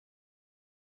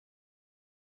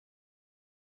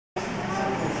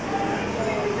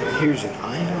Here's an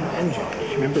ion engine.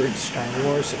 Remember in Star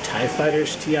Wars, the TIE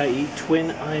Fighters TIE twin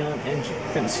ion engine?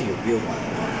 You're going to see a real one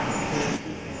now.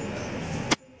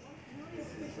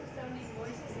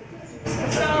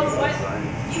 So what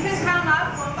you can come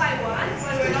up one by one.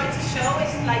 What we're going to show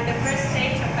is like the first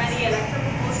stage of any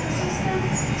electropropulsion system.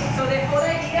 So the whole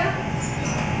idea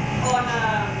on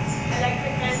an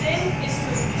electric engine is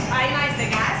to ionize the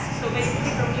gas. So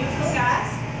basically from neutral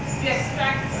gas, you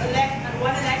extract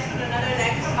one electron and another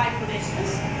electron by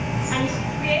collisions. And you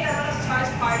create a lot of charged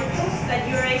particles that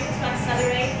you're able to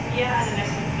accelerate via an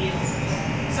electric field.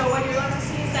 So what you're going to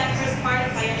see is that first part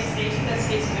of ionization that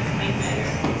Jason explained better.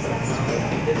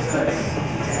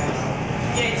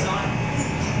 Yeah, it's on.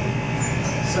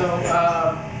 So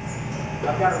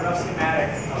I've got a rough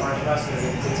schematic of our cluster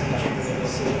that's in the chamber that you'll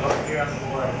see over here on the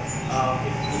board.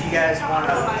 If you guys want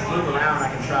to move around, I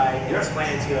can try and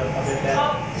explain it to you a bit better.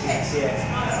 See it.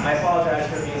 I apologize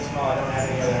for being small. I don't have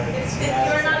any other.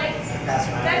 You're not able to pass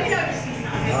around. Let me know if you see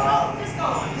now. Just go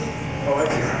on.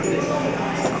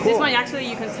 Cool. This one actually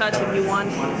you can touch if you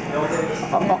want.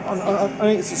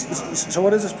 So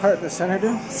what does this part in the center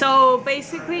do? So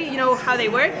basically, you know how they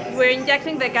work? We're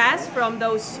injecting the gas from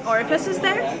those orifices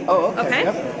there. Oh, okay.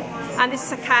 Yep. And this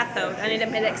is a cathode, and it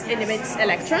emits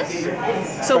electrons.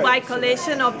 So by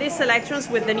collision of these electrons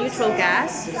with the neutral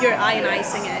gas, you're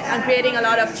ionizing it and creating a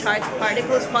lot of charged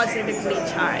particles, positively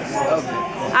charged.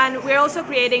 Okay. And we're also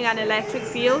creating an electric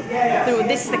field through,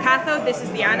 this is the cathode, this is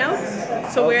the anode.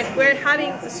 So we're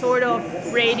having a sort of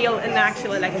radial and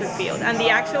actual electric field. And the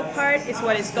actual part is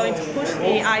what is going to push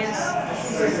the ions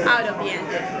out of the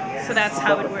engine. So that's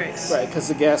how it works. Right, because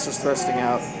the gas is thrusting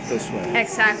out this way.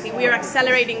 Exactly. We are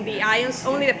accelerating the ions,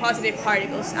 only the positive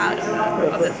particles out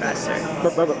of the thruster.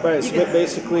 But it's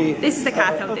basically... This is the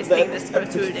cathode, this thing that's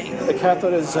protruding. The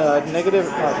cathode is negative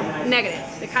or positive?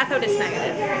 Negative. The cathode is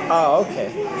negative. Oh, okay.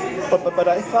 But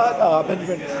I thought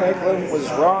Benjamin Franklin was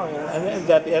wrong, and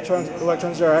that the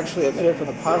electrons are actually emitted from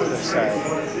the positive side.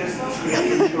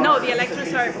 No, the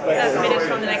electrons are emitted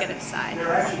from the negative side.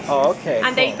 Oh, okay.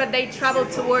 And but they travel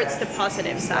towards the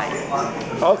positive side.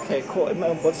 Okay, cool. And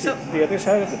what's the other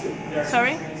side of it?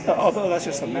 Sorry? Although that's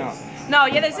just the mount. No,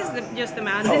 yeah, this is just the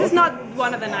mount. This is not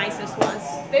one of the nicest ones.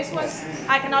 This ones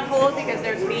I cannot hold because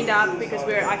they're cleaned up because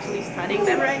we're actually studying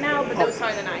them right now, but those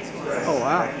are the nice ones. Oh,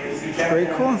 wow. Very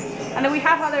cool. And then we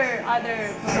have other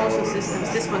propulsion systems.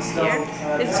 This one's here.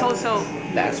 This is also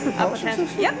That's propulsion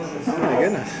system? Yep. Oh my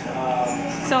goodness.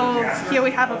 So here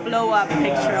we have a blow-up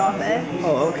picture of it.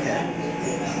 Oh, okay.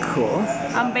 Cool.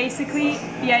 And basically,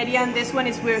 the idea in this one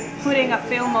is we're putting a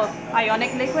film of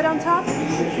ionic liquid on top.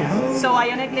 So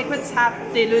ionic liquids have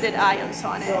diluted ions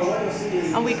on it.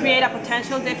 And we create a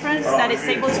potential difference that is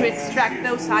able to extract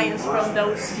those ions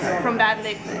from that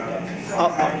liquid.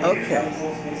 Okay.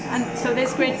 And so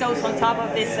this grid goes on top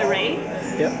of this array.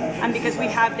 Yep. And because we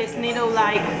have this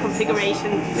needle-like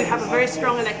configuration, we have a very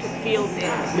strong electric field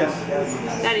there. Yes.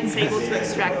 That it's able to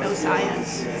extract those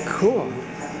ions. Cool.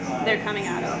 They're coming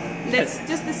out of. That's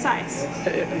just the size.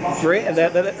 Great. And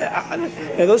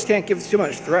those can't give too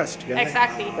much thrust. Can they?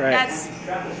 Exactly. Right. That's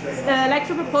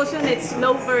electropropulsion. It's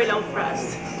very low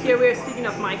thrust. Here we're speaking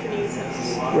of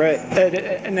micronewtons. Right.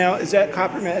 And now, is that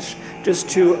copper mesh just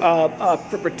to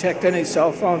protect any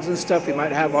cell phones and stuff we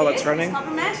might have while it's running?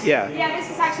 Copper mesh? Yeah. Yeah. This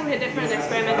is actually a different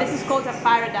experiment. This is called a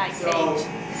Faraday cage.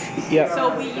 Yeah.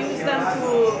 So we use them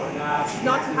to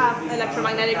not to have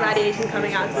electromagnetic radiation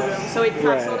coming out of the room. So it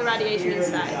traps all the radiation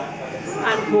inside.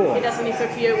 And it doesn't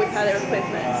interfere with other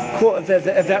equipment. Cool. If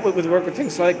that would work with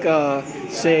things like,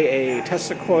 say, a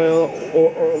Tesla coil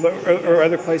or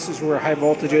other places where high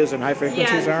voltages and high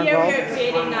frequencies are involved? Yeah, here we're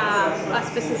creating a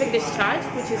specific discharge,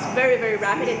 which is very, very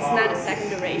rapid. It's nanosecond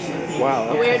duration. Wow.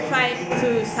 Okay. We're trying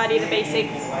to study the basic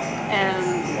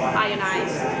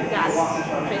ionized gas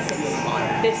physics on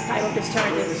this type of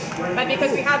discharges. But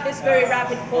because we have this very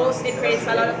rapid pulse, it creates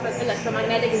a lot of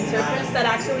electromagnetic interference that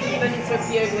actually even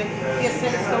interfere with the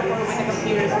oscilloscope or with the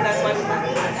computer, so that's why we have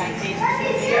that cage.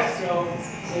 Yeah, so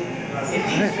in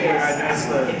these it's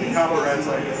the copper red's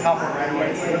like the copper right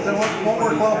away. But then won't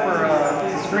work well for a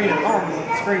screen at home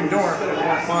with a screen door, but it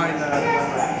won't find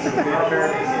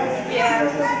yeah,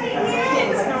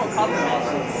 it's no copper mesh,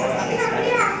 it's nothing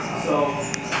special. So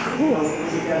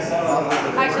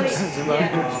actually, the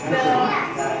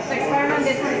experiment,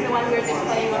 this one is the one we're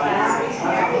displaying on the screen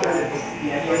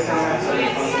here. So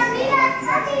this is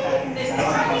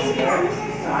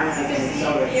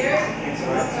here. You can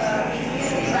see here,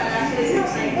 usually that actually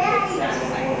looks like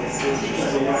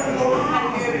and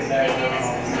we're repeating it as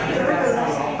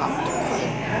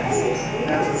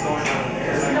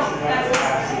no, that's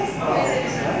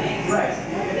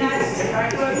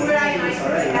We're ionized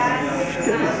with gas.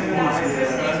 That was the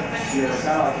first stage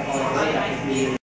of